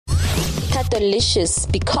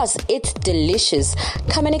Thatolicious because it's delicious.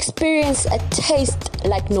 Come and experience a taste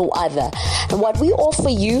like no other. And what we offer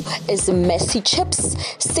you is messy chips,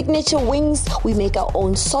 signature wings. We make our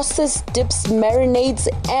own sauces, dips, marinades,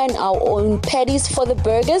 and our own patties for the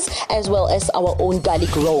burgers, as well as our own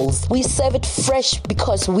garlic rolls. We serve it fresh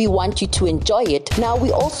because we want you to enjoy it. Now,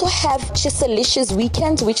 we also have Thatolicious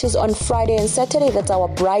weekends, which is on Friday and Saturday. That's our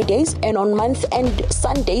bride days. And on month and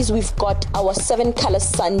Sundays, we've got our 7-color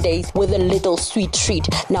Sundays with a little sweet treat.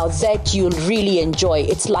 Now, that you'll really enjoy.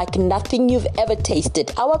 It's like nothing you've ever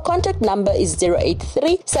tasted. Our contact number is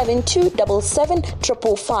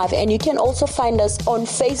 083-7277-555, and you can also find us on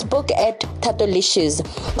Facebook at Thatolicious.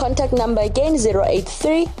 Contact number again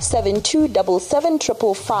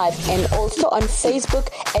 083-7277-555, and also on Facebook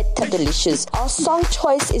at Thatolicious. Our song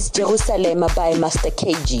choice is Jerusalem by Master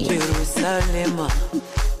KG. Jerusalem,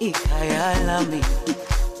 ikhaya lami.